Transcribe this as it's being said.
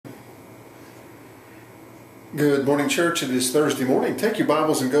Good morning, church. It is Thursday morning. Take your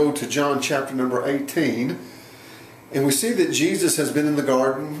Bibles and go to John chapter number 18. And we see that Jesus has been in the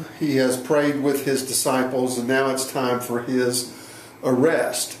garden. He has prayed with his disciples, and now it's time for his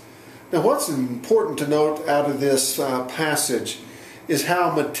arrest. Now, what's important to note out of this passage is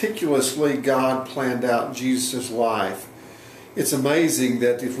how meticulously God planned out Jesus' life. It's amazing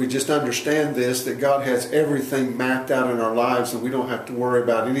that if we just understand this, that God has everything mapped out in our lives and we don't have to worry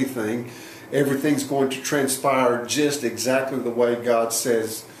about anything. Everything's going to transpire just exactly the way God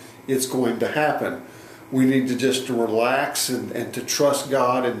says it's going to happen. We need to just relax and to trust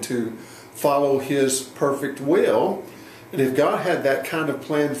God and to follow His perfect will. And if God had that kind of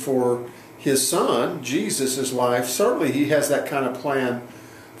plan for His Son, Jesus' life, certainly He has that kind of plan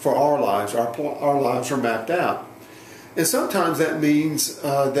for our lives. Our lives are mapped out. And sometimes that means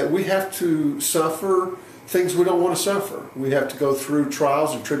that we have to suffer things we don't want to suffer. We have to go through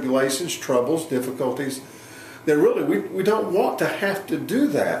trials and tribulations, troubles, difficulties, that really we don't want to have to do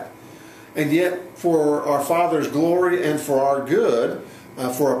that. And yet, for our Father's glory and for our good,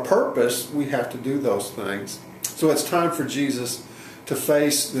 for a purpose, we have to do those things. So it's time for Jesus to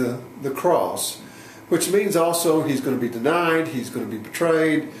face the cross, which means also He's going to be denied, He's going to be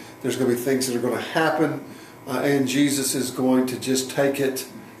betrayed, there's going to be things that are going to happen, and Jesus is going to just take it,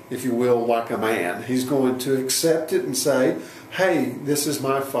 if you will, like a man. He's going to accept it and say, hey, this is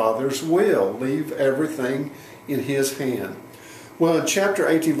my Father's will. Leave everything in His hand. Well, in chapter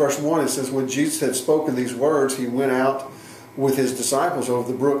 18, verse 1, it says, when Jesus had spoken these words, He went out with His disciples over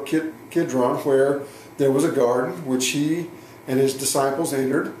the brook Kidron, where there was a garden, which He and His disciples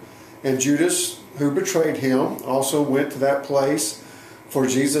entered. And Judas, who betrayed Him, also went to that place, for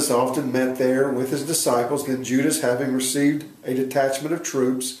Jesus often met there with His disciples. Then Judas, having received a detachment of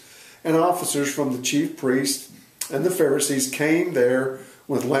troops and officers from the chief priests and the Pharisees, came there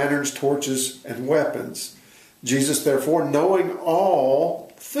with lanterns, torches, and weapons. Jesus, therefore, knowing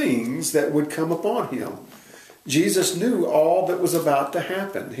all things that would come upon Him. Jesus knew all that was about to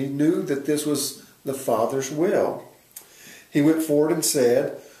happen. He knew that this was the Father's will. He went forward and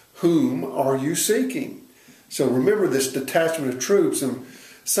said, whom are you seeking? So remember this detachment of troops, and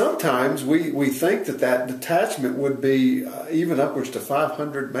sometimes we think that detachment would be even upwards to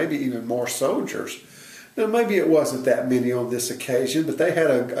 500, maybe even more soldiers. Now maybe it wasn't that many on this occasion, but they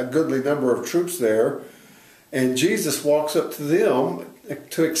had a goodly number of troops there. And Jesus walks up to them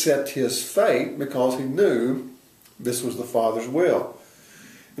to accept His fate because He knew this was the Father's will.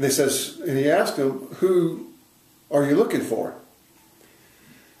 And He asked them, who are you looking for?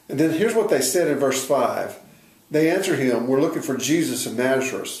 And then here's what they said in verse 5. They answered Him, we're looking for Jesus of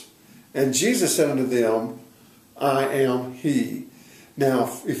Nazareth. And Jesus said unto them, I am He.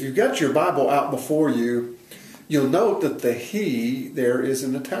 Now, if you've got your Bible out before you, you'll note that the He there is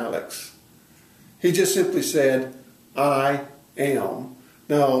in italics. He just simply said, I am.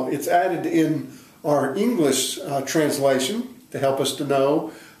 Now, it's added in our English translation to help us to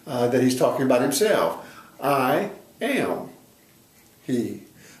know that He's talking about Himself. I am He.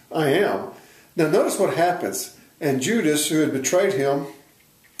 I am. Now, notice what happens. And Judas, who had betrayed Him,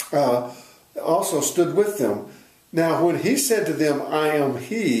 also stood with them. Now, when He said to them, I am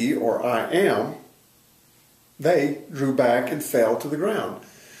He, or I am, they drew back and fell to the ground.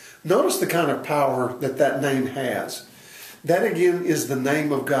 Notice the kind of power that name has. That again is the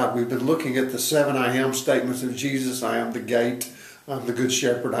name of God. We've been looking at the 7 I am statements of Jesus. I am the gate, I'm the good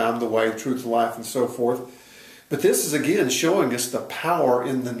shepherd, I am the way, truth, life, and so forth. But this is again showing us the power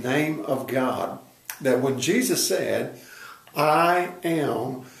in the name of God. That when Jesus said, I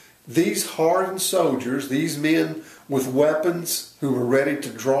am, these hardened soldiers, these men with weapons who were ready to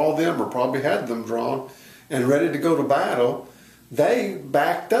draw them, or probably had them drawn, and ready to go to battle, they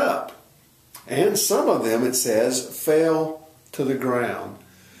backed up. And some of them, it says, fell to the ground.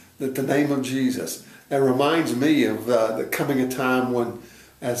 That the name of Jesus. That reminds me of the coming a time when,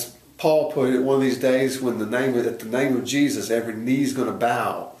 as Paul put it, one of these days when at the name of Jesus, every knee is going to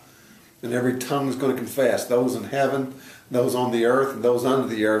bow. And every tongue is going to confess, those in heaven, those on the earth, and those under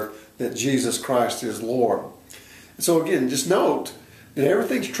the earth, that Jesus Christ is Lord. And so again, just note that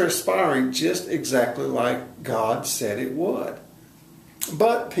everything's transpiring just exactly like God said it would.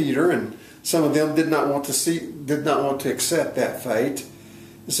 But Peter and some of them did not want to accept that fate.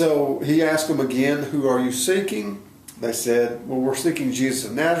 So he asked them again, who are you seeking? They said, well, we're seeking Jesus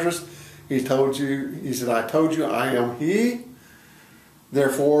of Nazareth. He said, I told you, I am He.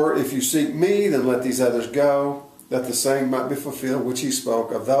 Therefore, if you seek me, then let these others go, that the saying might be fulfilled which He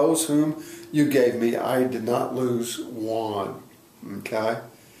spoke. Of those whom you gave me, I did not lose one. Okay?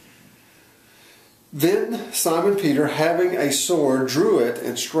 Then Simon Peter, having a sword, drew it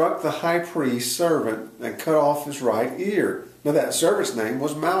and struck the high priest's servant and cut off his right ear. Now that servant's name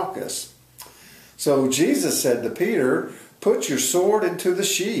was Malchus. So Jesus said to Peter, "Put your sword into the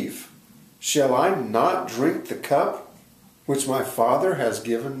sheath. Shall I not drink the cup which my Father has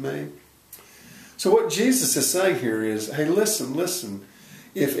given me?" So what Jesus is saying here is, hey, listen.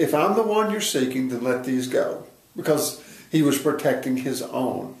 If I'm the one you're seeking, then let these go. Because he was protecting his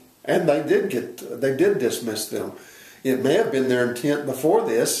own. And they did dismiss them. It may have been their intent before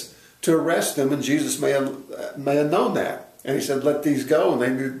this to arrest them, and Jesus may have known that. And he said, let these go,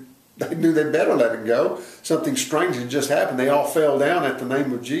 and they knew they'd better let it go. Something strange had just happened. They all fell down at the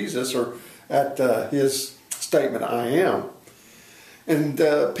name of Jesus, or at his statement, "I am." And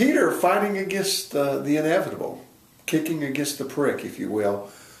Peter fighting against the inevitable, kicking against the prick, if you will,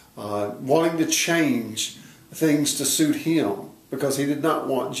 wanting to change things to suit him, because he did not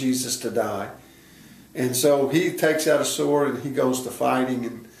want Jesus to die. And so he takes out a sword and he goes to fighting.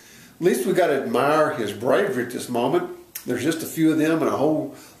 And at least we've got to admire his bravery at this moment. There's just a few of them and a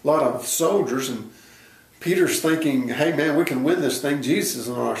whole lot of soldiers. And Peter's thinking, hey man, we can win this thing. Jesus is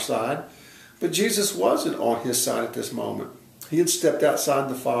on our side. But Jesus wasn't on his side at this moment. He had stepped outside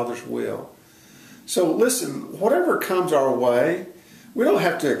the Father's will. So listen, whatever comes our way, we don't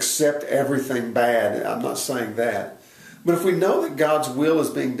have to accept everything bad. I'm not saying that. But if we know that God's will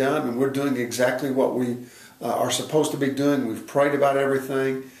is being done and we're doing exactly what we are supposed to be doing, we've prayed about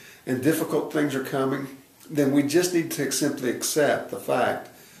everything, and difficult things are coming, then we just need to simply accept the fact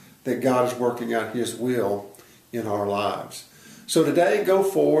that God is working out his will in our lives. So today, go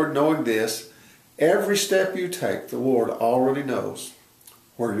forward knowing this. Every step you take, the Lord already knows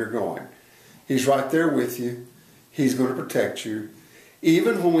where you're going. He's right there with you. He's going to protect you.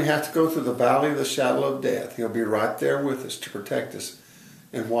 Even when we have to go through the valley of the shadow of death, he'll be right there with us to protect us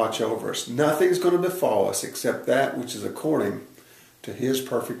and watch over us. Nothing's going to befall us except that which is according to his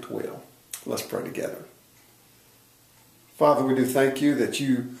perfect will. Let's pray together. Father, we do thank you that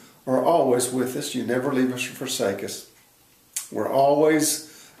you are always with us. You never leave us or forsake us. We're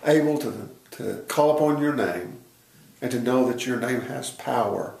always able to call upon your name and to know that your name has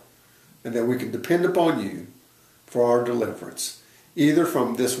power and that we can depend upon you for our deliverance, either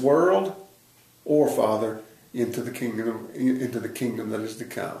from this world or, Father, into the kingdom that is to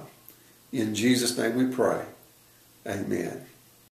come. In Jesus' name we pray. Amen.